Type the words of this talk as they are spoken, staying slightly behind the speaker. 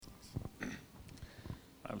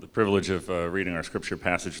I have the privilege of reading our scripture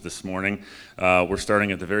passage this morning. We're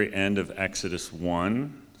starting at the very end of Exodus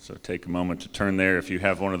 1, so take a moment to turn there. If you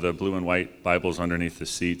have one of the blue and white Bibles underneath the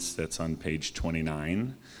seats, that's on page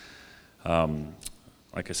 29.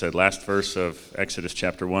 Like I said, last verse of Exodus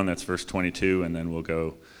chapter 1, that's verse 22, and then we'll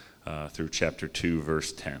go through chapter 2,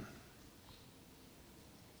 verse 10.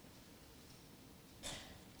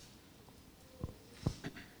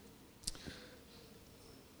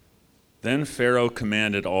 Then Pharaoh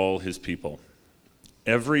commanded all his people,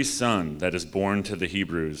 "Every son that is born to the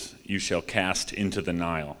Hebrews you shall cast into the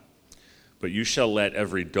Nile, but you shall let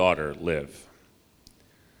every daughter live."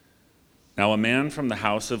 Now a man from the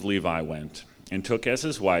house of Levi went and took as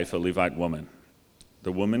his wife a Levite woman.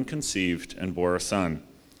 The woman conceived and bore a son,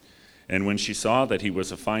 and when she saw that he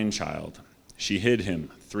was a fine child, she hid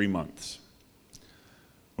him 3 months.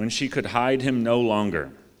 When she could hide him no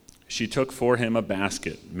longer, she took for him a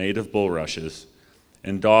basket made of bulrushes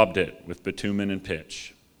and daubed it with bitumen and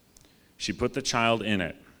pitch. She put the child in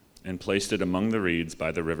it and placed it among the reeds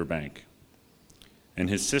by the river bank. And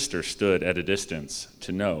his sister stood at a distance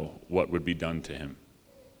to know what would be done to him.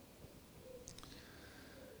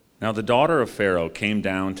 Now the daughter of Pharaoh came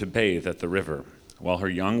down to bathe at the river, while her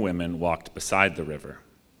young women walked beside the river.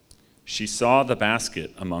 She saw the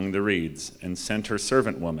basket among the reeds and sent her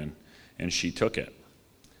servant woman, and she took it.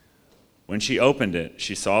 When she opened it,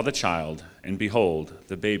 she saw the child, and behold,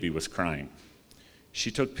 the baby was crying. She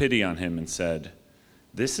took pity on him and said,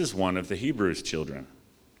 "This is one of the Hebrews' children."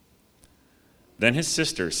 Then his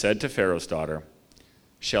sister said to Pharaoh's daughter,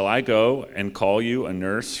 "Shall I go and call you a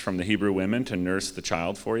nurse from the Hebrew women to nurse the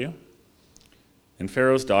child for you?" And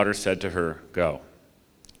Pharaoh's daughter said to her, "Go."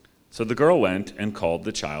 So the girl went and called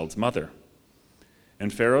the child's mother.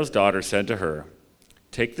 And Pharaoh's daughter said to her,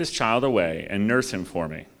 "Take this child away and nurse him for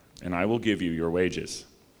me, and I will give you your wages."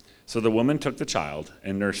 So the woman took the child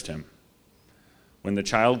and nursed him. When the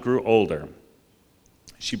child grew older,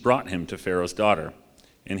 she brought him to Pharaoh's daughter,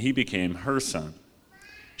 and he became her son.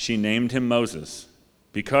 She named him Moses,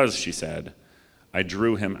 because, she said, "I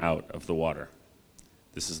drew him out of the water."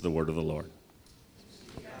 This is the word of the Lord.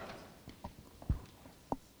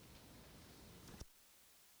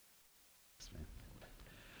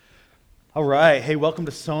 All right. Hey, welcome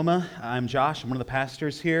to Soma. I'm Josh. I'm one of the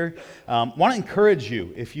pastors here. Want to encourage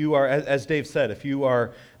you, if you are, as Dave said, if you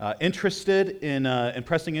are interested in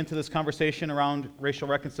pressing into this conversation around racial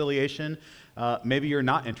reconciliation, maybe you're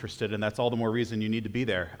not interested, and that's all the more reason you need to be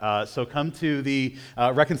there. So come to the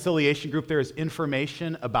reconciliation group. There is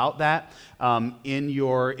information about that in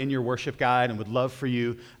your worship guide, and would love for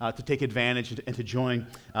you to take advantage and to join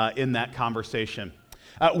in that conversation.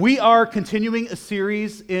 We are continuing a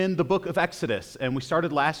series in the book of Exodus, and we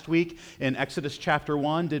started last week in Exodus chapter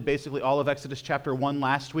 1, did basically all of Exodus chapter 1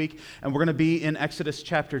 last week, and we're going to be in Exodus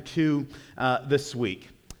chapter 2 this week.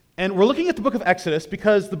 And we're looking at the book of Exodus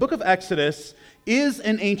because the book of Exodus is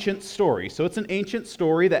an ancient story. So it's an ancient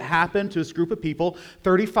story that happened to this group of people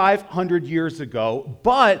 3,500 years ago,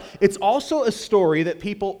 but it's also a story that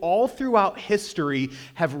people all throughout history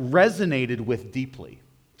have resonated with deeply.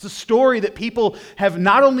 It's a story that people have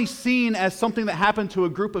not only seen as something that happened to a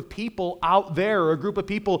group of people out there, or a group of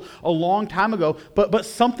people a long time ago, but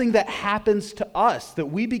something that happens to us, that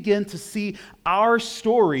we begin to see our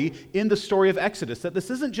story in the story of Exodus. That this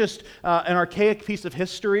isn't just an archaic piece of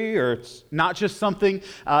history, or it's not just something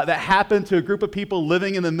that happened to a group of people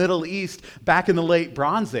living in the Middle East back in the late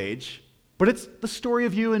Bronze Age, but it's the story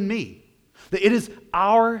of you and me. That it is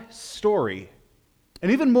our story.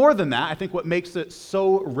 And even more than that, I think what makes it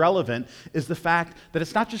so relevant is the fact that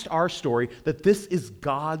it's not just our story, that this is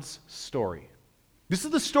God's story. This is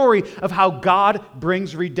the story of how God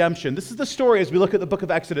brings redemption. This is the story, as we look at the book of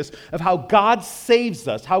Exodus, of how God saves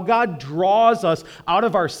us, how God draws us out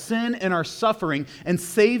of our sin and our suffering and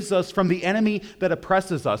saves us from the enemy that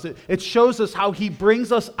oppresses us. It shows us how He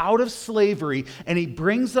brings us out of slavery and He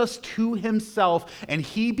brings us to Himself, and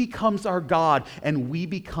He becomes our God and we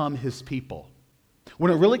become His people.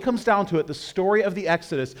 When it really comes down to it, the story of the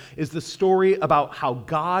Exodus is the story about how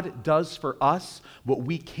God does for us what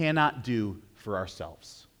we cannot do for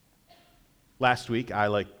ourselves. Last week, I,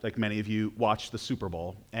 like many of you, watched the Super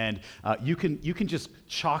Bowl, and you can just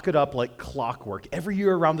chalk it up like clockwork. Every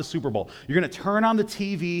year around the Super Bowl, you're going to turn on the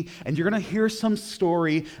TV, and you're going to hear some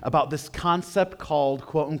story about this concept called,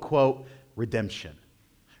 quote-unquote, redemption.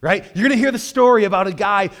 Right? You're going to hear the story about a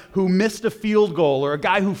guy who missed a field goal, or a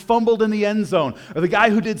guy who fumbled in the end zone, or the guy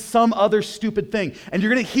who did some other stupid thing. And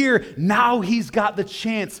you're going to hear now he's got the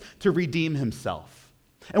chance to redeem himself.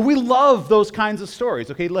 And we love those kinds of stories,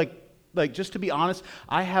 okay? Like like, just to be honest,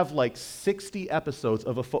 I have like 60 episodes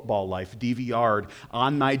of A Football Life DVR'd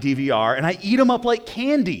on my DVR, and I eat them up like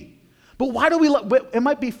candy. But why do we love, it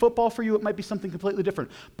might be football for you, it might be something completely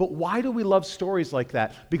different, but why do we love stories like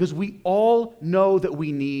that? Because we all know that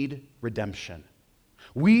we need redemption.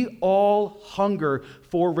 We all hunger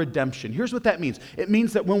for redemption. Here's what that means. It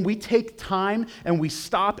means that when we take time and we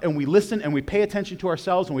stop and we listen and we pay attention to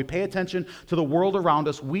ourselves and we pay attention to the world around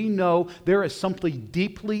us, we know there is something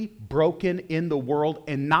deeply broken in the world,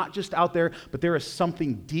 and not just out there, but there is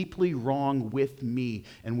something deeply wrong with me,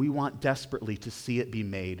 and we want desperately to see it be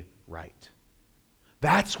made right.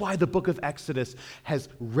 That's why the book of Exodus has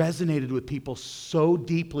resonated with people so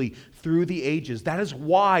deeply through the ages. That is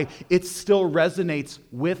why it still resonates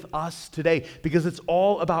with us today, because it's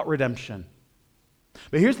all about redemption.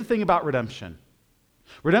 But here's the thing about redemption.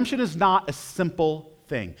 Redemption is not a simple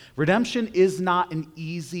thing. Redemption is not an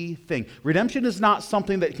easy thing. Redemption is not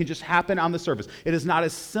something that can just happen on the surface. It is not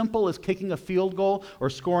as simple as kicking a field goal or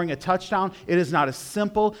scoring a touchdown. It is not as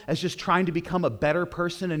simple as just trying to become a better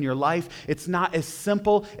person in your life. It's not as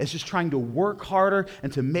simple as just trying to work harder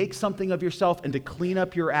and to make something of yourself and to clean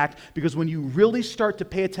up your act, because when you really start to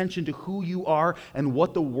pay attention to who you are and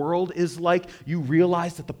what the world is like, you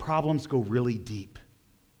realize that the problems go really deep.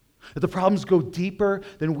 That the problems go deeper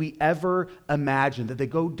than we ever imagined, that they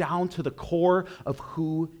go down to the core of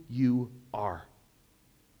who you are.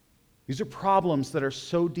 These are problems that are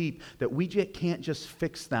so deep that we can't just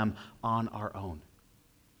fix them on our own.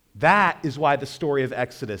 That is why the story of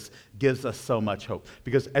Exodus gives us so much hope.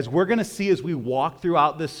 Because as we're going to see as we walk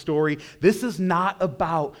throughout this story, this is not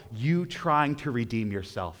about you trying to redeem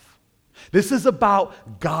yourself. This is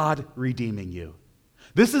about God redeeming you.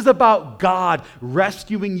 This is about God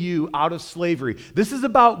rescuing you out of slavery. This is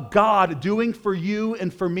about God doing for you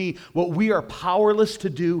and for me what we are powerless to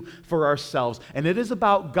do for ourselves. And it is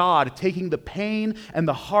about God taking the pain and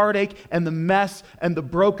the heartache and the mess and the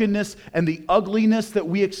brokenness and the ugliness that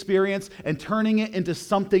we experience and turning it into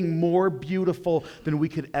something more beautiful than we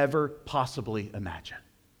could ever possibly imagine.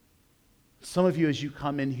 Some of you, as you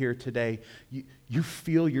come in here today, you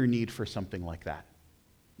feel your need for something like that.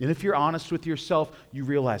 And if you're honest with yourself, you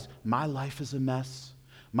realize my life is a mess.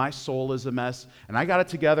 My soul is a mess. And I got it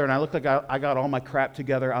together, and I look like I got all my crap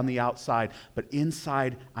together on the outside. But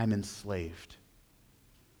inside, I'm enslaved.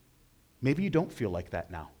 Maybe you don't feel like that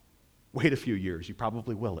now. Wait a few years. You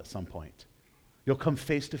probably will at some point. You'll come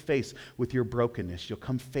face to face with your brokenness. You'll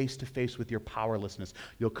come face to face with your powerlessness.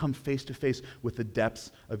 You'll come face to face with the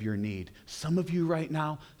depths of your need. Some of you right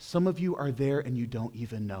now, some of you are there and you don't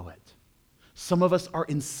even know it. Some of us are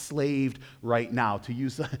enslaved right now. To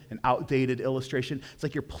use an outdated illustration, it's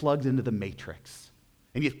like you're plugged into the matrix.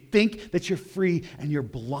 And you think that you're free, and you're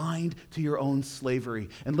blind to your own slavery.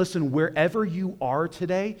 And listen, wherever you are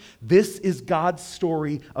today, this is God's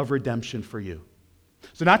story of redemption for you.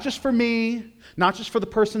 So not just for me, not just for the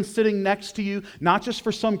person sitting next to you, not just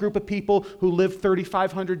for some group of people who lived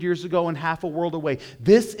 3,500 years ago and half a world away.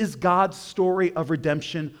 This is God's story of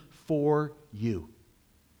redemption for you.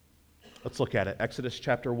 Let's look at it. Exodus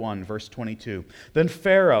chapter 1, verse 22. Then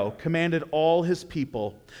Pharaoh commanded all his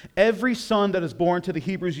people, every son that is born to the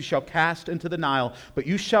Hebrews you shall cast into the Nile, but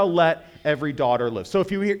you shall let every daughter live. So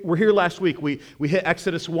if you were here last week, we hit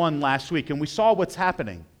Exodus 1 last week, and we saw what's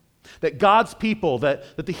happening. That God's people,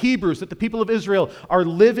 that the Hebrews, that the people of Israel are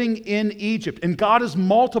living in Egypt, and God is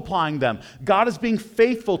multiplying them. God is being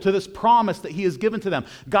faithful to this promise that he has given to them.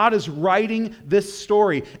 God is writing this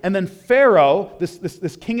story. And then Pharaoh,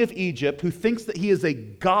 this king of Egypt, who thinks that he is a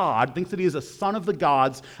god, thinks that he is a son of the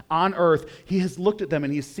gods on earth, he has looked at them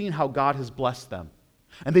and he has seen how God has blessed them.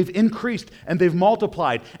 And they've increased and they've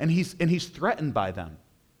multiplied, and he's threatened by them.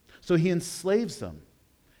 So he enslaves them.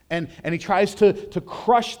 And he tries to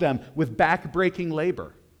crush them with back-breaking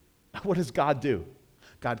labor. What does God do?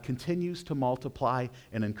 God continues to multiply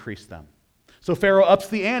and increase them. So Pharaoh ups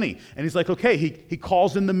the ante, and he's like, okay, he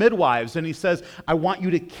calls in the midwives, and he says, I want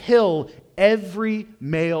you to kill every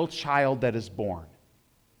male child that is born.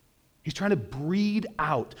 He's trying to breed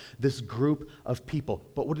out this group of people.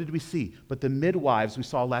 But what did we see? But the midwives we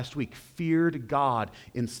saw last week feared God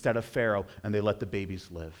instead of Pharaoh, and they let the babies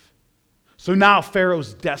live. So now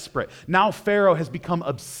Pharaoh's desperate. Now Pharaoh has become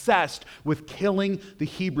obsessed with killing the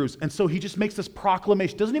Hebrews. And so he just makes this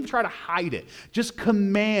proclamation, doesn't even try to hide it, just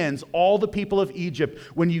commands all the people of Egypt,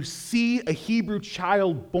 when you see a Hebrew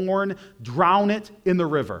child born, drown it in the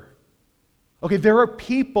river. Okay, there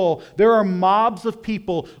are mobs of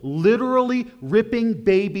people literally ripping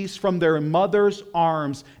babies from their mother's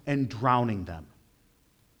arms and drowning them.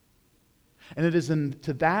 And it is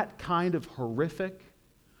into that kind of horrific,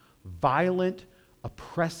 violent,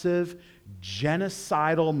 oppressive,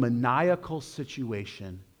 genocidal, maniacal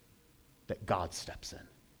situation, that God steps in,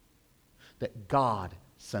 that God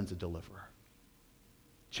sends a deliverer.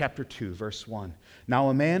 Chapter 2, verse 1. Now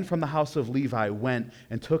a man from the house of Levi went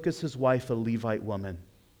and took as his wife a Levite woman.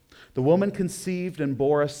 The woman conceived and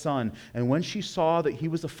bore a son, and when she saw that he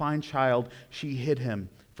was a fine child, she hid him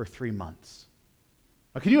for 3 months.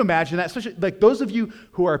 Now, can you imagine that? Especially like those of you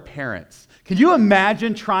who are parents. Can you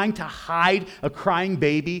imagine trying to hide a crying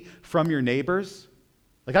baby from your neighbors?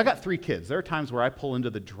 Like, I got 3 kids. There are times where I pull into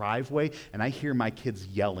the driveway and I hear my kids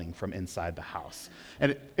yelling from inside the house.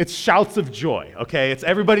 And it's shouts of joy, okay? It's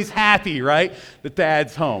everybody's happy, right? That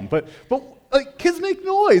dad's home. But like, kids make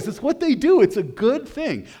noise. It's what they do. It's a good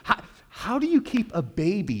thing. How do you keep a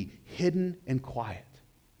baby hidden and quiet?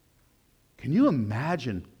 Can you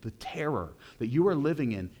imagine the terror that you are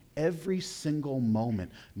living in every single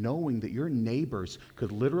moment, knowing that your neighbors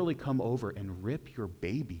could literally come over and rip your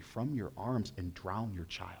baby from your arms and drown your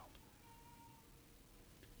child?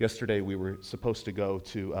 Yesterday, we were supposed to go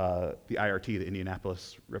to the IRT, the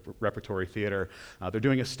Indianapolis Repertory Theater. They're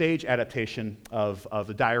doing a stage adaptation of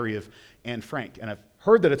The Diary of Anne Frank, and I've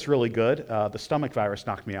heard that it's really good. The stomach virus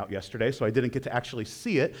knocked me out yesterday, so I didn't get to actually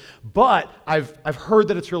see it, but I've heard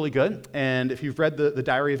that it's really good, and if you've read the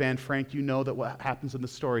Diary of Anne Frank, you know that what happens in the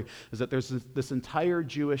story is that there's this entire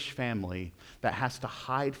Jewish family that has to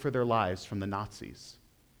hide for their lives from the Nazis.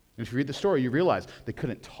 And if you read the story, you realize they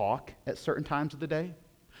couldn't talk at certain times of the day.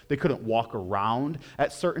 They couldn't walk around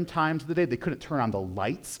at certain times of the day. They couldn't turn on the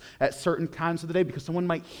lights at certain times of the day because someone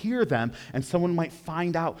might hear them and someone might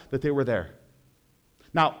find out that they were there.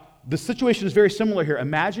 Now, the situation is very similar here.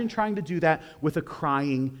 Imagine trying to do that with a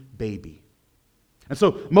crying baby. And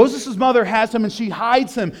so Moses' mother has him and she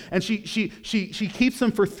hides him and she keeps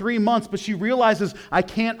him for 3 months, but she realizes, I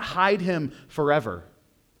can't hide him forever.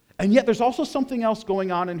 And yet there's also something else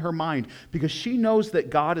going on in her mind because she knows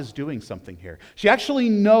that God is doing something here. She actually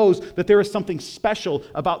knows that there is something special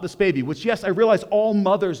about this baby, which, yes, I realize all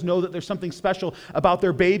mothers know that there's something special about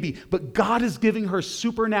their baby, but God is giving her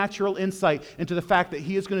supernatural insight into the fact that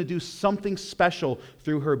he is going to do something special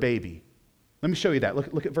through her baby. Let me show you that.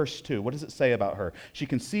 Look at verse 2. What does it say about her? She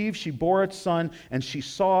conceived, she bore a son, and she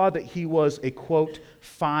saw that he was a, quote,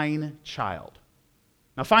 fine child.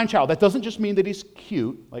 Now, fine child, that doesn't just mean that he's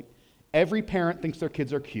cute. Like, every parent thinks their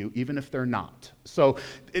kids are cute, even if they're not. So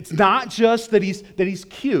it's not just that he's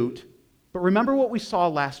cute, but remember what we saw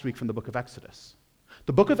last week from the book of Exodus.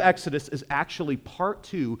 The book of Exodus is actually part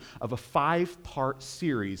 2 of a 5-part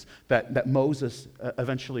series that Moses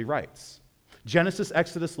eventually writes. Genesis,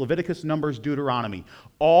 Exodus, Leviticus, Numbers, Deuteronomy.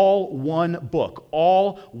 All one book,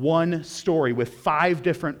 all one story with 5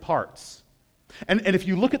 different parts. And if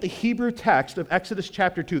you look at the Hebrew text of Exodus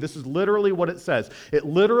chapter 2, this is literally what it says. It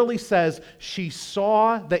literally says, she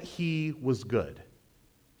saw that he was good.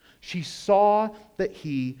 She saw that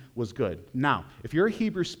he was good. Now, if you're a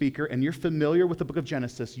Hebrew speaker and you're familiar with the book of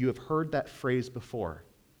Genesis, you have heard that phrase before.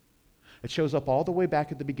 It shows up all the way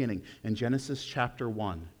back at the beginning in Genesis chapter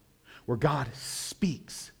 1. Where God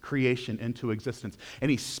speaks creation into existence. And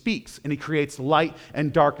he speaks and he creates light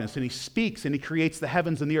and darkness. And he speaks and he creates the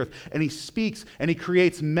heavens and the earth. And he speaks and he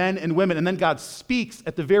creates men and women. And then God speaks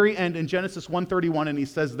at the very end in Genesis 1:31, and he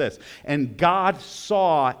says this, and God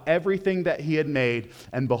saw everything that he had made,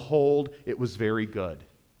 and behold, it was very good.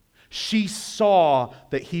 She saw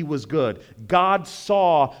that he was good. God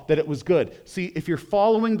saw that it was good. See, if you're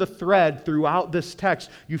following the thread throughout this text,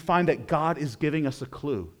 you find that God is giving us a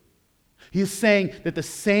clue. He is saying that the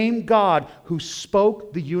same God who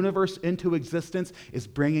spoke the universe into existence is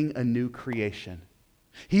bringing a new creation.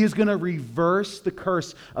 He is going to reverse the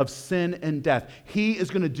curse of sin and death. He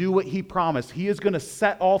is going to do what he promised. He is going to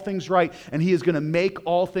set all things right, and he is going to make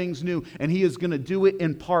all things new, and he is going to do it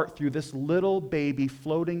in part through this little baby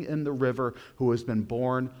floating in the river who has been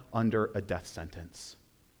born under a death sentence.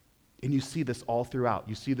 And you see this all throughout.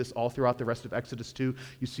 You see this all throughout the rest of Exodus 2.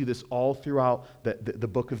 You see this all throughout the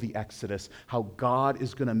book of the Exodus, how God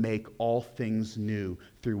is going to make all things new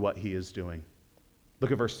through what he is doing.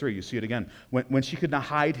 Look at verse 3. You see it again. When she could not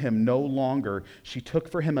hide him no longer, she took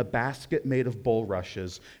for him a basket made of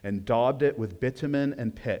bulrushes and daubed it with bitumen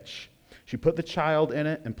and pitch. She put the child in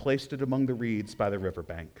it and placed it among the reeds by the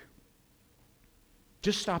riverbank.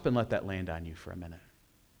 Just stop and let that land on you for a minute.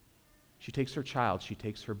 She takes her child, she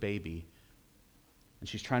takes her baby, and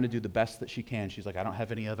she's trying to do the best that she can. She's like, I don't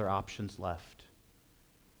have any other options left.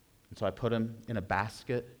 And so I put him in a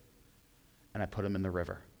basket, and I put him in the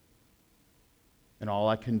river. And all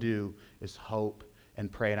I can do is hope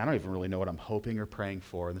and pray, and I don't even really know what I'm hoping or praying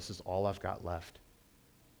for, and this is all I've got left.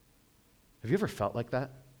 Have you ever felt like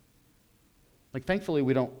that? Like, thankfully,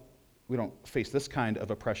 we don't face this kind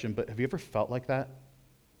of oppression, but have you ever felt like that?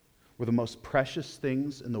 Where the most precious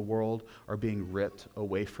things in the world are being ripped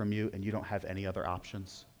away from you and you don't have any other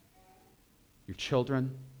options? Your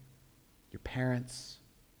children, your parents,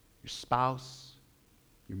 your spouse,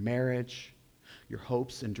 your marriage, your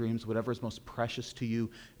hopes and dreams, whatever is most precious to you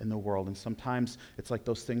in the world. And sometimes it's like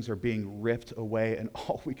those things are being ripped away, and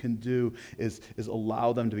all we can do is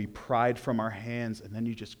allow them to be pried from our hands, and then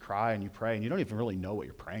you just cry and you pray, and you don't even really know what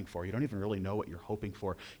you're praying for. You don't even really know what you're hoping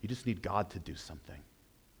for. You just need God to do something.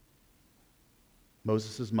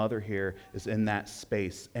 Moses' mother here is in that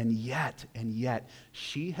space, and yet,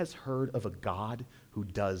 she has heard of a God who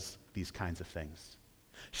does these kinds of things.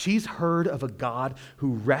 She's heard of a God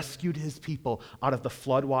who rescued his people out of the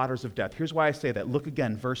floodwaters of death. Here's why I say that. Look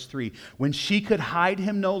again, verse 3. When she could hide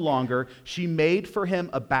him no longer, she made for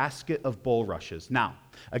him a basket of bulrushes. Now,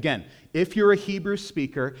 again, if you're a Hebrew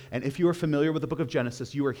speaker and if you are familiar with the book of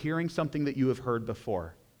Genesis, you are hearing something that you have heard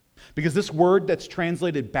before. Because this word that's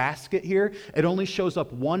translated basket here, it only shows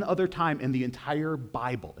up one other time in the entire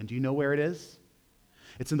Bible. And do you know where it is?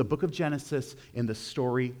 It's in the book of Genesis in the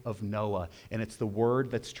story of Noah, and it's the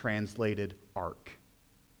word that's translated ark.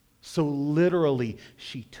 So literally,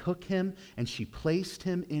 she took him and she placed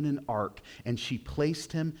him in an ark, and she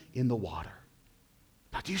placed him in the water.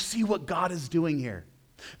 Now, do you see what God is doing here?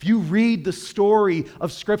 If you read the story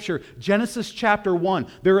of Scripture, Genesis chapter 1,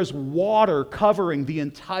 there is water covering the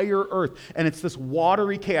entire earth, and it's this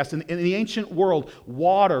watery chaos. In the ancient world,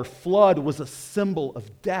 water, flood, was a symbol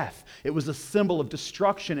of death. It was a symbol of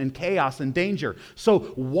destruction and chaos and danger.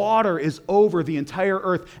 So water is over the entire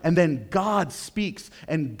earth, and then God speaks,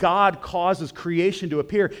 and God causes creation to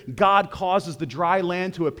appear. God causes the dry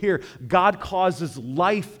land to appear. God causes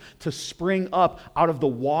life to spring up out of the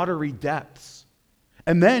watery depths.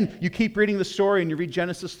 And then you keep reading the story and you read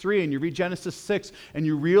Genesis 3 and you read Genesis 6 and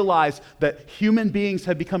you realize that human beings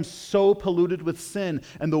have become so polluted with sin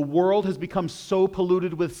and the world has become so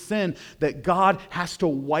polluted with sin that God has to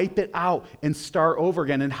wipe it out and start over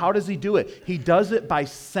again. And how does he do it? He does it by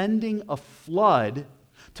sending a flood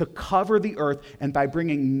to cover the earth and by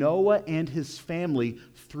bringing Noah and his family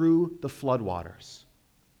through the floodwaters.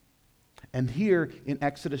 And here in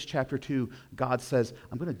Exodus chapter 2, God says,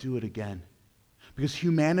 I'm going to do it again. Because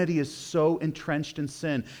humanity is so entrenched in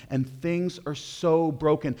sin and things are so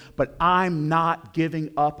broken, but I'm not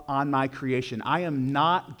giving up on my creation. I am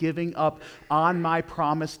not giving up on my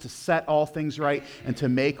promise to set all things right and to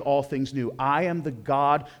make all things new. I am the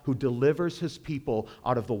God who delivers his people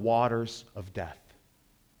out of the waters of death.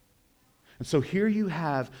 And so here you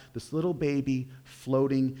have this little baby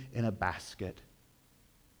floating in a basket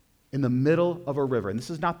in the middle of a river. And this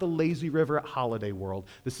is not the lazy river at Holiday World.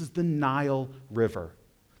 This is the Nile River.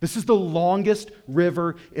 This is the longest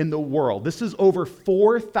river in the world. This is over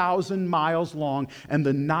 4,000 miles long, and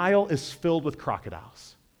the Nile is filled with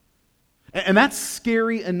crocodiles. And that's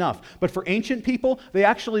scary enough. But for ancient people, they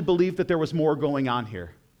actually believed that there was more going on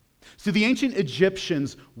here. See, the ancient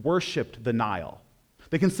Egyptians worshipped the Nile.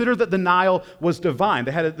 They considered that the Nile was divine.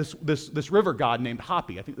 They had this river god named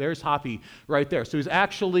Hapi. I think there's Hapi right there. So he's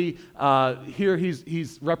actually, here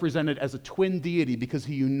he's represented as a twin deity because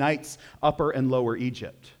he unites Upper and Lower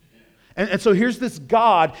Egypt. And so here's this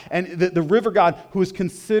god, and the river god, who is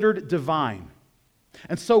considered divine.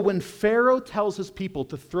 And so when Pharaoh tells his people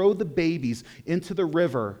to throw the babies into the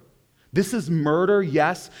river, this is murder,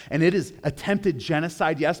 yes, and it is attempted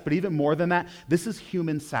genocide, yes, but even more than that, this is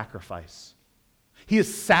human sacrifice. He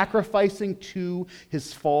is sacrificing to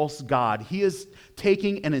his false god. He is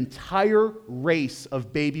taking an entire race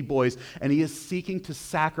of baby boys and he is seeking to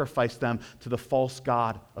sacrifice them to the false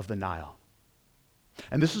god of the Nile.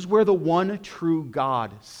 And this is where the one true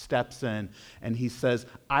God steps in and he says,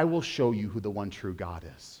 I will show you who the one true God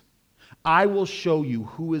is. I will show you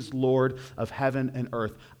who is Lord of heaven and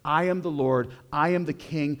earth. I am the Lord, I am the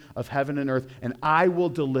King of heaven and earth, and I will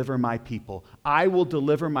deliver my people. I will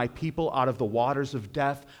deliver my people out of the waters of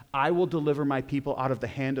death. I will deliver my people out of the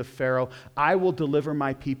hand of Pharaoh. I will deliver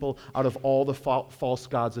my people out of all the false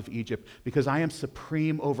gods of Egypt, because I am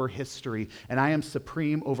supreme over history, and I am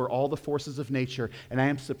supreme over all the forces of nature, and I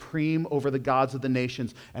am supreme over the gods of the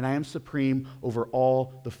nations, and I am supreme over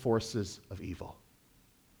all the forces of evil.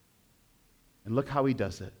 And look how he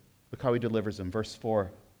does it. Look how he delivers him. Verse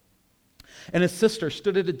 4. And his sister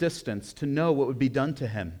stood at a distance to know what would be done to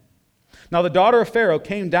him. Now the daughter of Pharaoh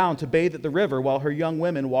came down to bathe at the river while her young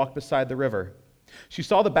women walked beside the river. She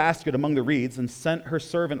saw the basket among the reeds and sent her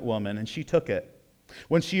servant woman, and she took it.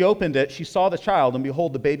 When she opened it, she saw the child, and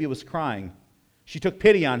behold, the baby was crying. She took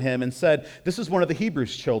pity on him and said, This is one of the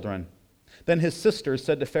Hebrews' children. Then his sisters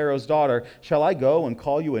said to Pharaoh's daughter, "Shall I go and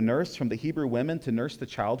call you a nurse from the Hebrew women to nurse the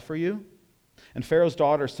child for you?" And Pharaoh's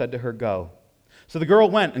daughter said to her, "Go." So the girl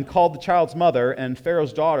went and called the child's mother, and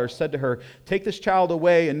Pharaoh's daughter said to her, "Take this child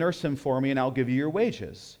away and nurse him for me, and I'll give you your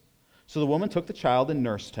wages." So the woman took the child and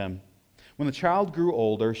nursed him. When the child grew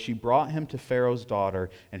older, she brought him to Pharaoh's daughter,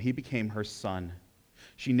 and he became her son.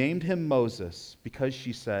 She named him Moses because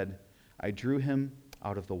she said, "I drew him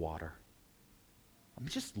out of the water." I mean,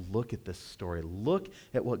 just look at this story. Look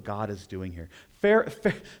at what God is doing here.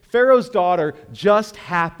 Pharaoh's daughter just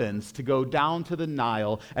happens to go down to the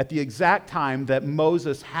Nile at the exact time that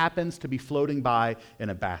Moses happens to be floating by in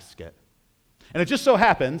a basket. And it just so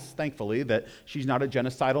happens, thankfully, that she's not a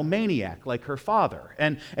genocidal maniac like her father.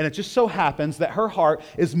 And it just so happens that her heart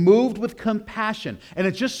is moved with compassion. And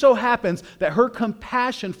it just so happens that her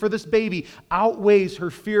compassion for this baby outweighs her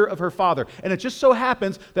fear of her father. And it just so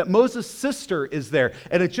happens that Moses' sister is there.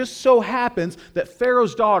 And it just so happens that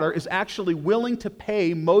Pharaoh's daughter is actually willing to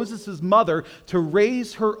pay Moses' mother to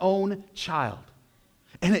raise her own child.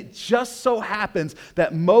 And it just so happens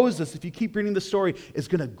that Moses, if you keep reading the story, is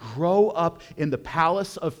going to grow up in the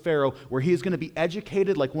palace of Pharaoh, where he is going to be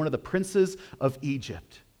educated like one of the princes of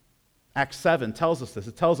Egypt. Acts 7 tells us this.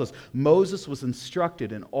 It tells us Moses was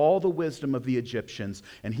instructed in all the wisdom of the Egyptians,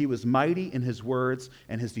 and he was mighty in his words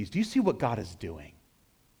and his deeds. Do you see what God is doing?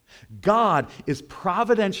 God is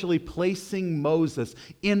providentially placing Moses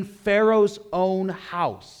in Pharaoh's own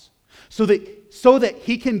house so that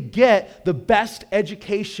he can get the best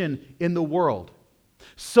education in the world,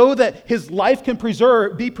 so that his life can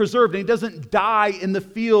be preserved and he doesn't die in the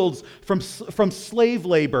fields from slave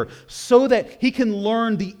labor, so that he can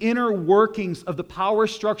learn the inner workings of the power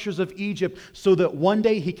structures of Egypt, so that one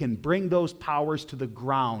day he can bring those powers to the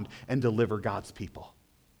ground and deliver God's people.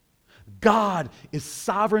 God is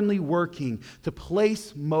sovereignly working to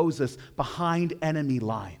place Moses behind enemy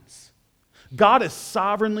lines. God is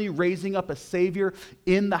sovereignly raising up a Savior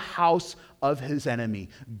in the house of his enemy.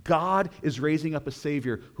 God is raising up a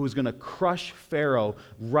Savior who is going to crush Pharaoh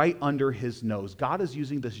right under his nose. God is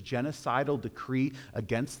using this genocidal decree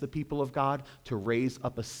against the people of God to raise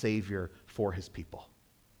up a Savior for his people.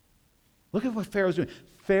 Look at what Pharaoh's doing.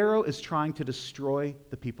 Pharaoh is trying to destroy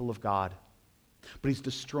the people of God, but he's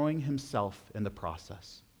destroying himself in the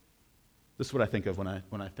process. This is what I think of when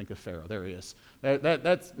I think of Pharaoh. There he is.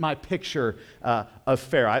 That's my picture of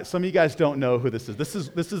Pharaoh. Some of you guys don't know who this is.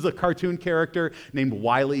 This is a cartoon character named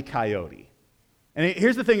Wile E. Coyote. And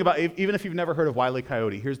here's the thing about, even if you've never heard of Wile E.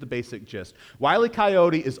 Coyote, here's the basic gist. Wile E.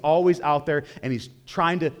 Coyote is always out there, and he's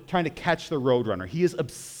trying to catch the Roadrunner. He is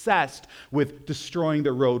obsessed with destroying the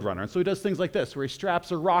Roadrunner. And so he does things like this, where he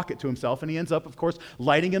straps a rocket to himself, and he ends up, of course,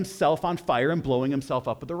 lighting himself on fire and blowing himself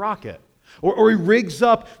up with the rocket. Or he rigs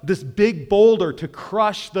up this big boulder to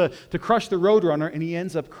crush the Roadrunner, and he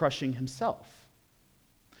ends up crushing himself.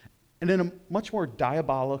 And in a much more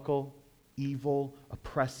diabolical, evil,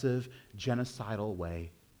 oppressive, genocidal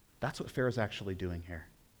way, that's what Pharaoh's actually doing here.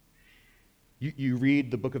 You read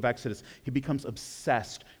the book of Exodus, he becomes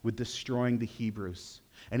obsessed with destroying the Hebrews.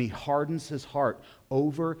 And he hardens his heart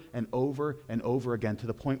over and over and over again to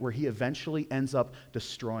the point where he eventually ends up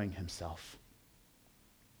destroying himself.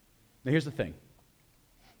 Now here's the thing.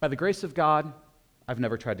 By the grace of God, I've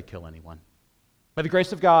never tried to kill anyone. By the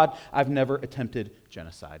grace of God, I've never attempted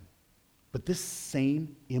genocide. But this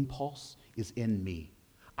same impulse is in me.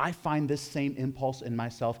 I find this same impulse in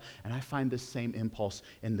myself, and I find this same impulse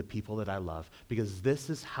in the people that I love, because this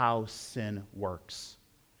is how sin works.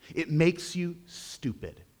 It makes you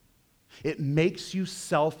stupid. It makes you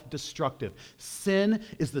self-destructive. Sin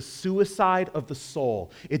is the suicide of the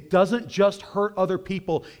soul. It doesn't just hurt other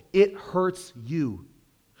people, it hurts you.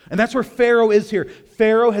 And that's where Pharaoh is here.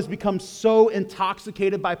 Pharaoh has become so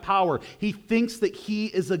intoxicated by power. He thinks that he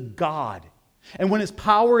is a god. And when his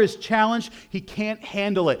power is challenged, he can't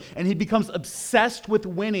handle it. And he becomes obsessed with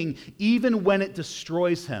winning, even when it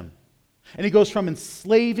destroys him. And he goes from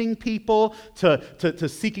enslaving people to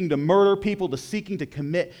seeking to murder people, to seeking to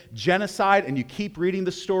commit genocide. And you keep reading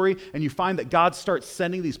the story, and you find that God starts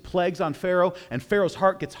sending these plagues on Pharaoh, and Pharaoh's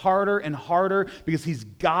heart gets harder and harder because he's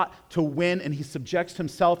got to win, and he subjects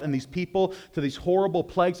himself and these people to these horrible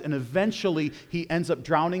plagues, and eventually he ends up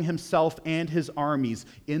drowning himself and his armies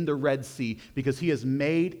in the Red Sea because he has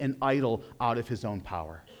made an idol out of his own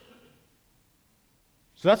power.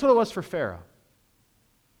 So that's what it was for Pharaoh.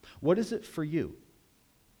 What is it for you?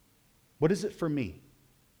 What is it for me?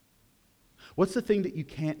 What's the thing that you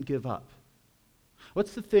can't give up?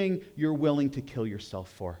 What's the thing you're willing to kill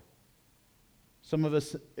yourself for? Some of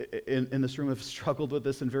us in this room have struggled with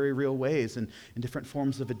this in very real ways and in different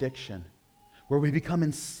forms of addiction, where we become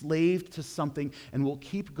enslaved to something and we'll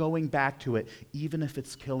keep going back to it even if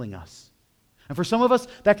it's killing us. And for some of us,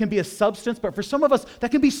 that can be a substance, but for some of us,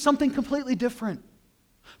 that can be something completely different.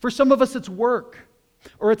 For some of us, it's work,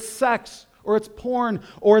 or it's sex, or it's porn,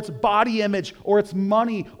 or it's body image, or it's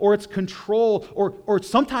money, or it's control, or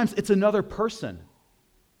sometimes it's another person.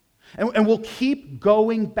 And we'll keep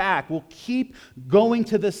going back. We'll keep going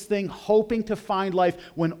to this thing, hoping to find life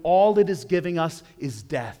when all it is giving us is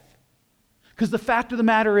death. Because the fact of the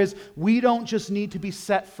matter is, we don't just need to be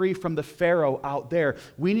set free from the Pharaoh out there.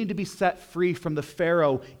 We need to be set free from the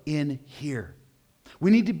Pharaoh in here.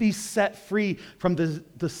 We need to be set free from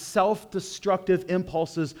the self-destructive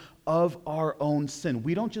impulses of our own sin.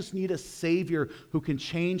 We don't just need a Savior who can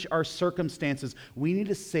change our circumstances. We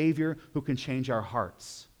need a Savior who can change our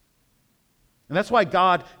hearts. And that's why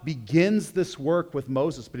God begins this work with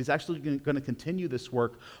Moses, but he's actually going to continue this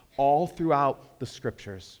work all throughout the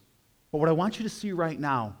Scriptures. But what I want you to see right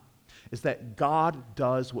now is that God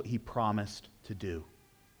does what he promised to do.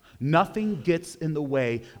 Nothing gets in the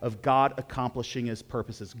way of God accomplishing his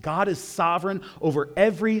purposes. God is sovereign over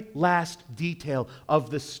every last detail of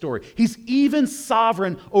this story. He's even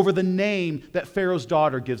sovereign over the name that Pharaoh's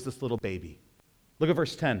daughter gives this little baby. Look at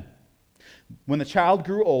verse 10. When the child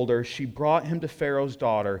grew older, she brought him to Pharaoh's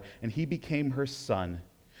daughter, and he became her son.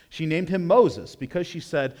 She named him Moses because she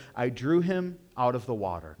said, I drew him out of the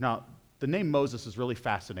water. Now, the name Moses is really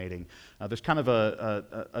fascinating. There's kind of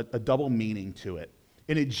a double meaning to it.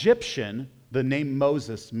 In Egyptian, the name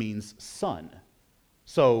Moses means son.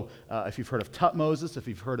 So if you've heard of Tutmosis, if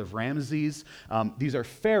you've heard of Ramses, these are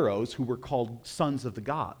pharaohs who were called sons of the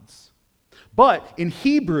gods. But in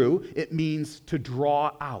Hebrew, it means to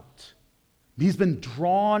draw out. He's been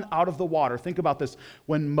drawn out of the water. Think about this.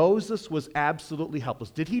 When Moses was absolutely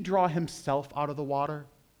helpless, did he draw himself out of the water?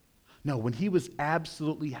 No, when he was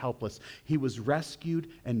absolutely helpless, he was rescued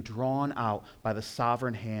and drawn out by the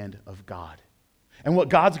sovereign hand of God. And what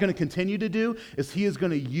God's going to continue to do is he is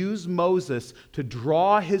going to use Moses to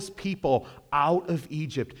draw his people out of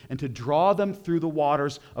Egypt and to draw them through the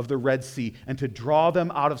waters of the Red Sea and to draw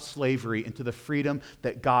them out of slavery into the freedom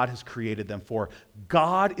that God has created them for.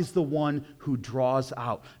 God is the one who draws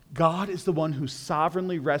out. God is the one who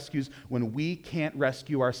sovereignly rescues when we can't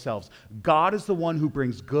rescue ourselves. God is the one who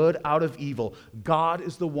brings good out of evil. God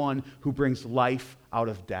is the one who brings life out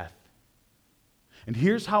of death. And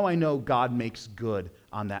here's how I know God makes good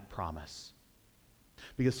on that promise.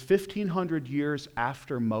 Because 1,500 years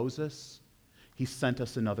after Moses, he sent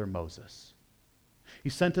us another Moses. He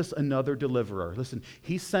sent us another deliverer. Listen,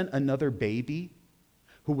 he sent another baby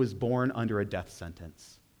who was born under a death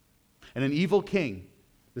sentence. And an evil king,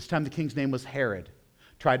 this time the king's name was Herod,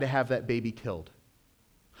 tried to have that baby killed.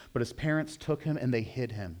 But his parents took him and they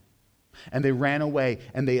hid him. And they ran away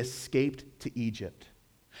and they escaped to Egypt.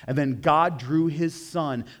 And then God drew his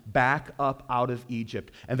son back up out of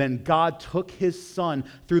Egypt. And then God took his son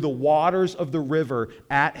through the waters of the river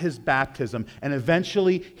at his baptism. And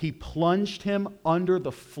eventually he plunged him under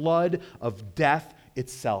the flood of death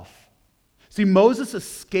itself. See, Moses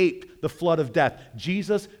escaped the flood of death.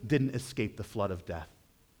 Jesus didn't escape the flood of death.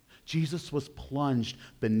 Jesus was plunged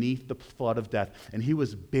beneath the flood of death. And he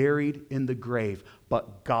was buried in the grave.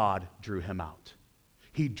 But God drew him out.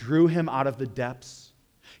 He drew him out of the depths.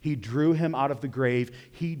 He drew him out of the grave.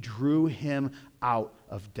 He drew him out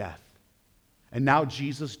of death. And now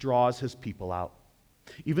Jesus draws his people out.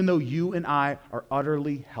 Even though you and I are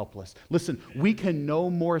utterly helpless. Listen, we can no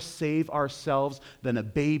more save ourselves than a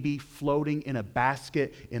baby floating in a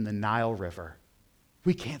basket in the Nile River.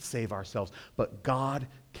 We can't save ourselves, but God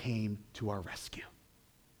came to our rescue.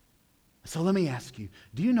 So let me ask you,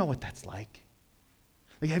 do you know what that's like?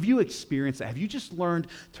 Have you experienced that? Have you just learned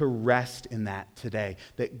to rest in that today?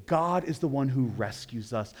 That God is the one who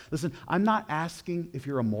rescues us. Listen, I'm not asking if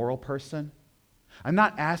you're a moral person. I'm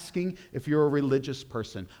not asking if you're a religious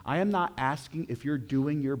person. I am not asking if you're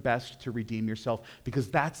doing your best to redeem yourself, because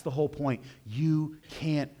that's the whole point. You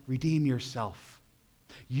can't redeem yourself.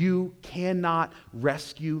 You cannot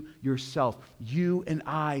rescue yourself. You and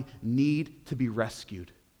I need to be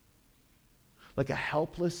rescued. Like a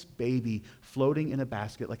helpless baby floating in a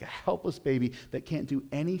basket, like a helpless baby that can't do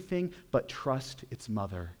anything but trust its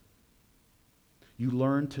mother. You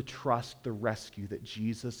learn to trust the rescue that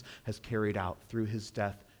Jesus has carried out through his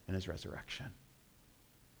death and his resurrection.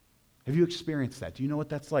 Have you experienced that? Do you know what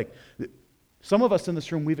that's like? Some of us in this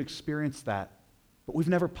room, we've experienced that, but we've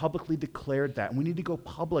never publicly declared that, and we need to go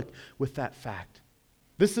public with that fact.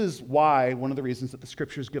 This is why, one of the reasons that the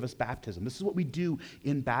scriptures give us baptism. This is what we do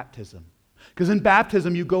in baptism. Because in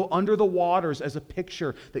baptism, you go under the waters as a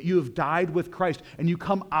picture that you have died with Christ, and you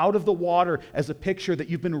come out of the water as a picture that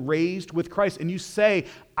you've been raised with Christ, and you say,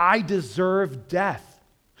 I deserve death,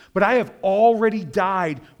 but I have already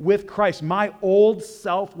died with Christ. My old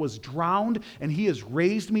self was drowned, and he has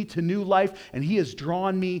raised me to new life, and he has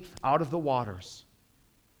drawn me out of the waters.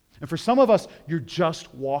 And for some of us, you're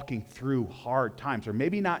just walking through hard times, or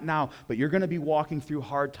maybe not now, but you're going to be walking through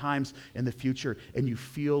hard times in the future, and you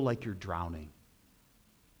feel like you're drowning.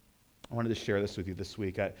 I wanted to share this with you this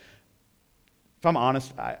week. If I'm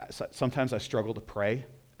honest, sometimes I struggle to pray,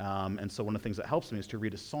 and so one of the things that helps me is to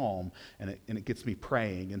read a psalm, and it gets me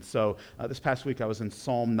praying. And so this past week I was in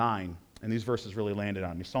Psalm 9, and these verses really landed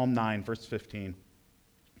on me. Psalm 9, verse 15.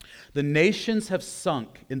 The nations have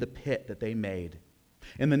sunk in the pit that they made.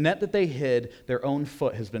 In the net that they hid, their own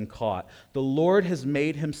foot has been caught. The Lord has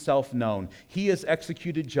made himself known. He has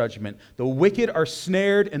executed judgment. The wicked are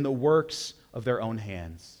snared in the works of their own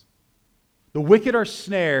hands. The wicked are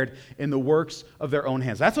snared in the works of their own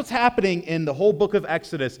hands. That's what's happening in the whole book of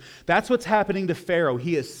Exodus. That's what's happening to Pharaoh.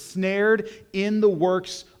 He is snared in the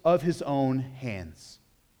works of his own hands.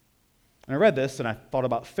 And I read this, and I thought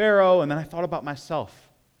about Pharaoh, and then I thought about myself.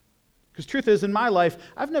 Because truth is, in my life,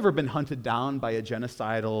 I've never been hunted down by a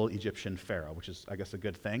genocidal Egyptian pharaoh, which is, I guess, a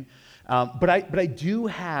good thing. But I do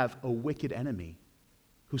have a wicked enemy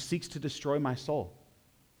who seeks to destroy my soul.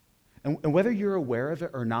 And whether you're aware of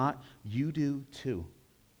it or not, you do too.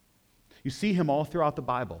 You see him all throughout the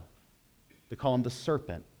Bible. They call him the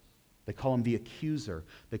serpent. They call him the accuser.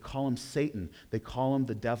 They call him Satan. They call him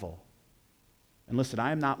the devil. And listen,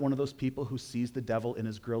 I am not one of those people who sees the devil in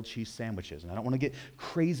his grilled cheese sandwiches. And I don't want to get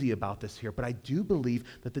crazy about this here, but I do believe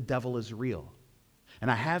that the devil is real.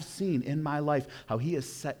 And I have seen in my life how he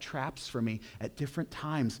has set traps for me at different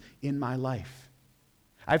times in my life.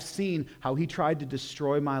 I've seen how he tried to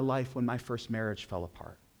destroy my life when my first marriage fell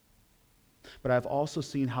apart. But I've also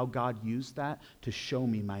seen how God used that to show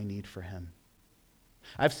me my need for him.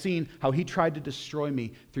 I've seen how he tried to destroy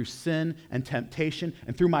me through sin and temptation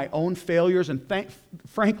and through my own failures and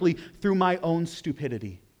frankly, through my own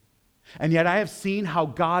stupidity. And yet I have seen how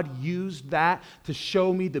God used that to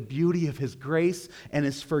show me the beauty of his grace and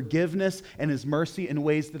his forgiveness and his mercy in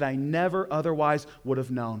ways that I never otherwise would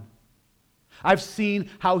have known. I've seen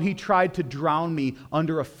how he tried to drown me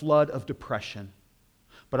under a flood of depression.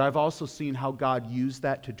 But I've also seen how God used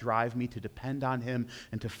that to drive me to depend on him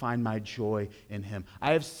and to find my joy in him.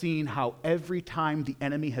 I have seen how every time the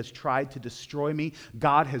enemy has tried to destroy me,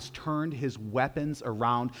 God has turned his weapons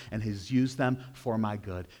around and has used them for my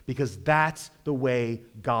good. Because that's the way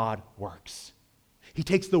God works. He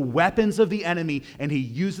takes the weapons of the enemy and he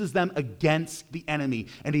uses them against the enemy,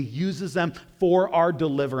 and he uses them for our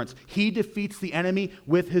deliverance. He defeats the enemy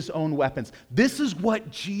with his own weapons. This is what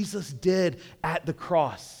Jesus did at the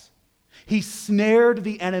cross. He snared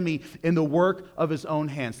the enemy in the work of his own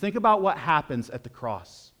hands. Think about what happens at the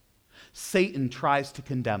cross. Satan tries to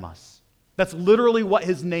condemn us. That's literally what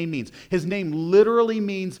his name means. His name literally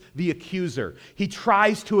means the accuser. He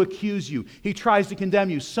tries to accuse you. He tries to condemn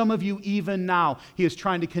you. Some of you, even now, he is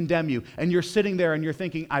trying to condemn you. And you're sitting there and you're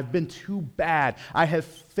thinking, I've been too bad. I have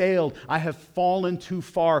failed. I have fallen too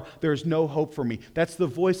far. There's no hope for me. That's the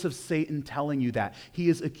voice of Satan telling you that. He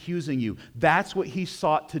is accusing you. That's what he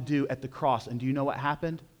sought to do at the cross. And do you know what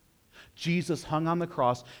happened? Jesus hung on the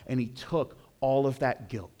cross and he took all of that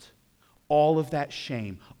guilt, all of that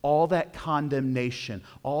shame, all that condemnation,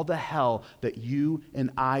 all the hell that you and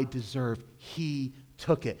I deserve. He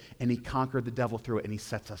took it and he conquered the devil through it, and he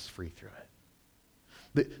sets us free through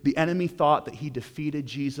it. The enemy thought that he defeated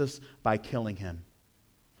Jesus by killing him.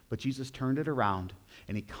 But Jesus turned it around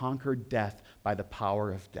and he conquered death by the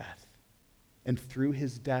power of death. And through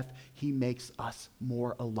his death, he makes us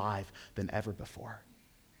more alive than ever before.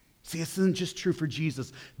 See, this isn't just true for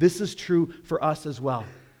Jesus. This is true for us as well.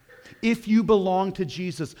 If you belong to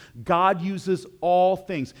Jesus, God uses all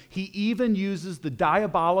things. He even uses the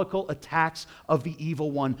diabolical attacks of the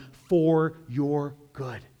evil one for your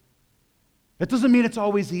good. That doesn't mean it's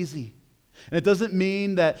always easy. And it doesn't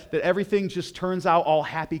mean that everything just turns out all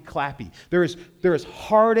happy-clappy. There is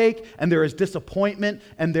heartache, and there is disappointment,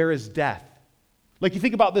 and there is death. Like, you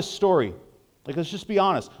think about this story. Like, let's just be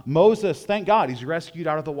honest. Moses, thank God, he's rescued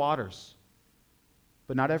out of the waters.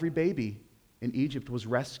 But not every baby in Egypt was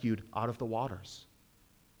rescued out of the waters.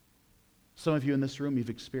 Some of you in this room,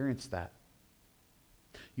 you've experienced that.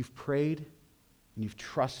 You've prayed, and you've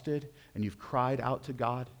trusted, and you've cried out to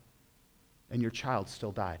God, and your child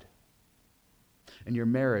still died. And your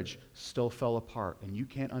marriage still fell apart, and you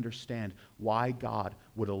can't understand why God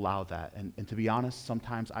would allow that. And to be honest,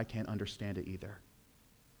 sometimes I can't understand it either.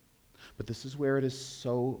 But this is where it is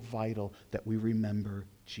so vital that we remember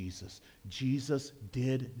Jesus. Jesus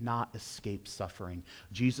did not escape suffering.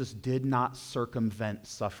 Jesus did not circumvent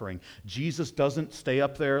suffering. Jesus doesn't stay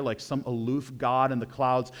up there like some aloof God in the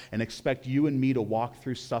clouds and expect you and me to walk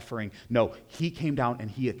through suffering. No, he came down and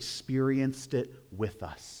he experienced it with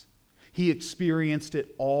us. He experienced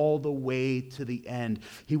it all the way to the end.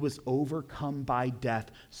 He was overcome by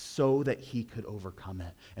death so that he could overcome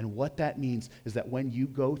it. And what that means is that when you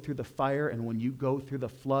go through the fire and when you go through the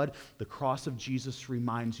flood, the cross of Jesus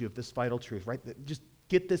reminds you of this vital truth, right? Just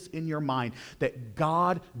get this in your mind, that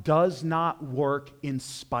God does not work in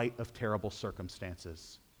spite of terrible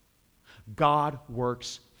circumstances. God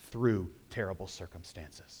works through terrible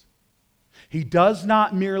circumstances. He does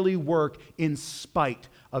not merely work in spite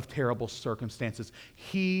of terrible circumstances.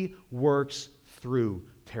 He works through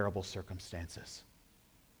terrible circumstances.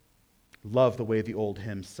 Love the way the old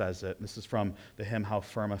hymn says it. This is from the hymn, How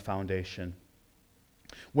Firm a Foundation.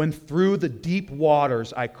 When through the deep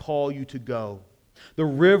waters I call you to go, the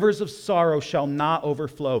rivers of sorrow shall not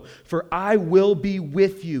overflow, for I will be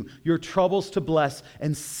with you, your troubles to bless,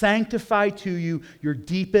 and sanctify to you your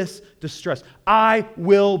deepest distress. I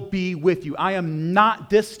will be with you. I am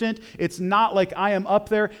not distant. It's not like I am up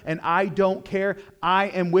there and I don't care. I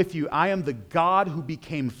am with you. I am the God who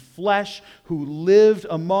became flesh, who lived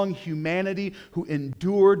among humanity, who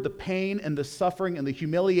endured the pain and the suffering and the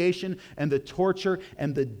humiliation and the torture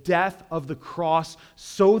and the death of the cross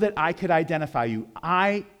so that I could identify you.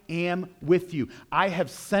 I am with you. I have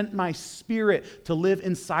sent my Spirit to live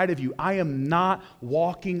inside of you. I am not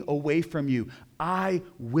walking away from you. I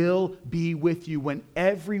will be with you. When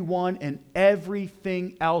everyone and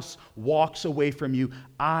everything else walks away from you,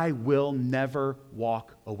 I will never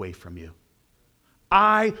walk away from you.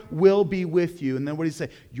 I will be with you. And then what does he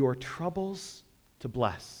say? Your troubles to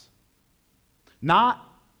bless. Not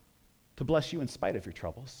to bless you in spite of your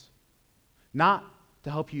troubles. Not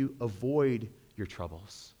to help you avoid your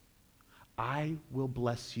troubles. I will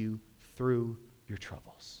bless you through your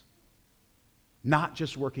troubles. Not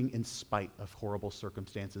just working in spite of horrible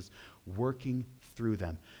circumstances, working through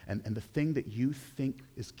them. And the thing that you think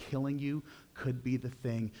is killing you could be the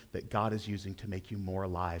thing that God is using to make you more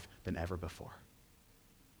alive than ever before.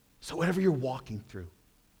 So whatever you're walking through,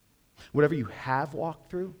 whatever you have walked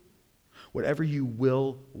through, whatever you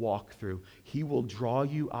will walk through, He will draw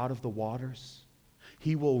you out of the waters.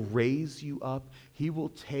 He will raise you up. He will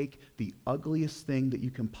take the ugliest thing that you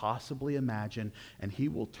can possibly imagine, and He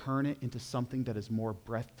will turn it into something that is more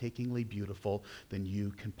breathtakingly beautiful than you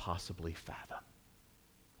can possibly fathom.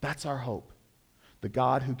 That's our hope. The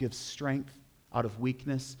God who gives strength out of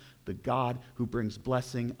weakness, the God who brings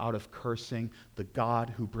blessing out of cursing, the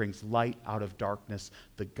God who brings light out of darkness,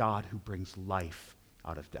 the God who brings life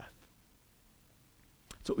out of death.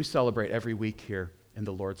 That's what we celebrate every week here in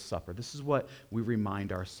the Lord's Supper. This is what we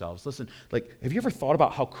remind ourselves. Listen, have you ever thought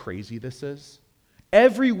about how crazy this is?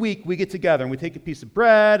 Every week we get together and we take a piece of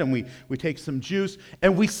bread and we take some juice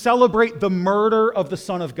and we celebrate the murder of the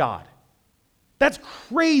Son of God. That's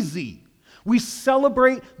crazy. We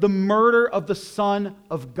celebrate the murder of the Son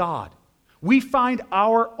of God. We find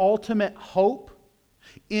our ultimate hope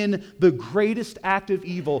in the greatest act of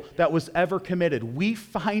evil that was ever committed. We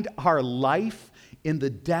find our life in the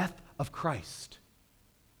death of Christ.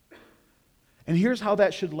 And here's how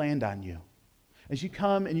that should land on you. As you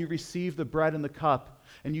come and you receive the bread and the cup,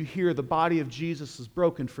 and you hear the body of Jesus is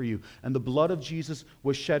broken for you, and the blood of Jesus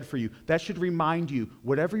was shed for you, that should remind you,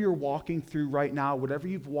 whatever you're walking through right now, whatever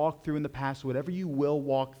you've walked through in the past, whatever you will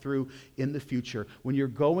walk through in the future, when you're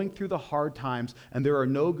going through the hard times, and there are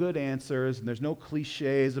no good answers, and there's no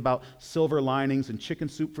cliches about silver linings and chicken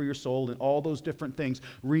soup for your soul, and all those different things,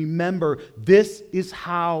 remember, this is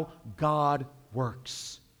how God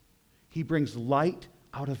works. He brings light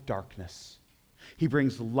out of darkness. He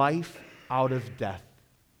brings life out of death.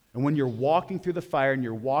 And when you're walking through the fire and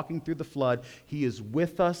you're walking through the flood, He is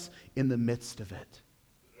with us in the midst of it.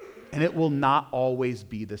 And it will not always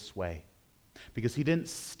be this way, because He didn't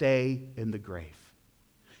stay in the grave.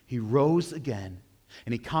 He rose again,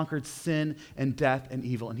 and He conquered sin and death and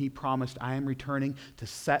evil. And He promised, I am returning to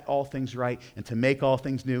set all things right and to make all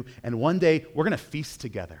things new. And one day, we're going to feast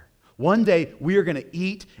together. One day, we are going to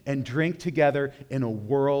eat and drink together in a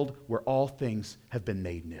world where all things have been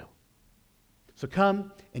made new. So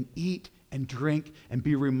come and eat and drink and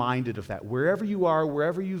be reminded of that. Wherever you are,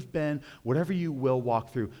 wherever you've been, whatever you will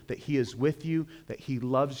walk through, that He is with you, that He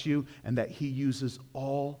loves you, and that He uses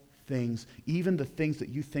all things, even the things that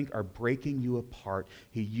you think are breaking you apart,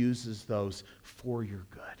 He uses those for your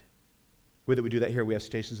good. The way that we do that here, we have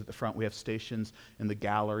stations at the front, we have stations in the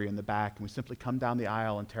gallery in the back, and we simply come down the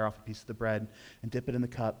aisle and tear off a piece of the bread and dip it in the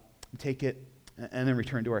cup and take it and then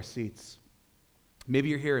return to our seats. Maybe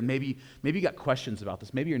you're here and maybe you got questions about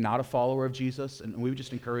this. Maybe you're not a follower of Jesus, and we would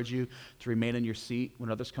just encourage you to remain in your seat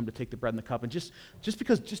when others come to take the bread and the cup. And just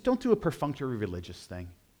don't do a perfunctory religious thing.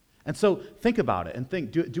 And so think about it and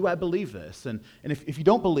think, do I believe this? And if you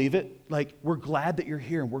don't believe it, like, we're glad that you're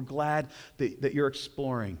here and we're glad that you're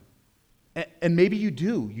exploring. And maybe you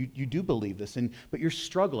do believe this, but you're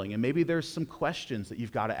struggling, and maybe there's some questions that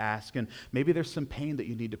you've got to ask, and maybe there's some pain that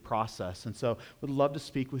you need to process. And so would love to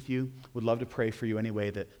speak with you, would love to pray for you any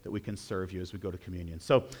way that we can serve you as we go to communion.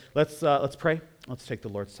 So let's pray. Let's take the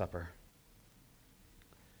Lord's Supper.